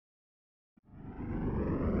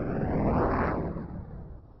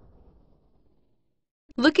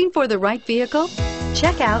Looking for the right vehicle?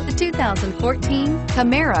 Check out the 2014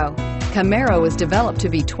 Camaro. Camaro is developed to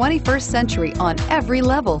be 21st century on every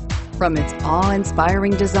level, from its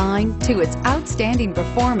awe-inspiring design to its outstanding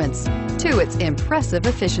performance to its impressive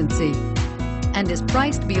efficiency, and is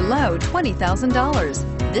priced below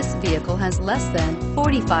 $20,000. This vehicle has less than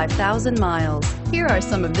 45,000 miles. Here are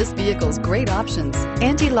some of this vehicle's great options: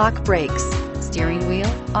 anti-lock brakes, steering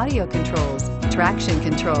wheel audio controls, traction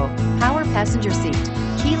control, power passenger seat,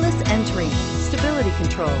 keyless entry, stability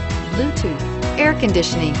control, Bluetooth, air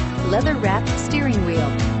conditioning, leather-wrapped steering wheel,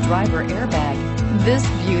 driver airbag. This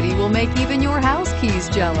beauty will make even your house keys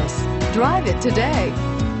jealous. Drive it today.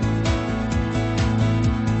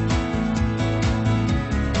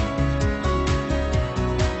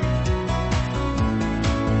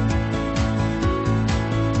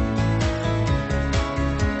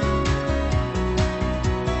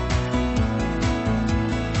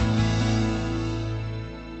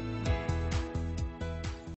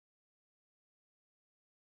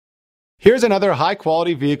 Here's another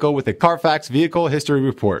high-quality vehicle with a Carfax Vehicle History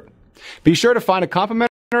Report. Be sure to find a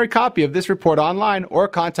complimentary copy of this report online or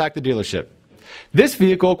contact the dealership. This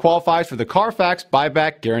vehicle qualifies for the Carfax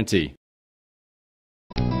Buyback Guarantee.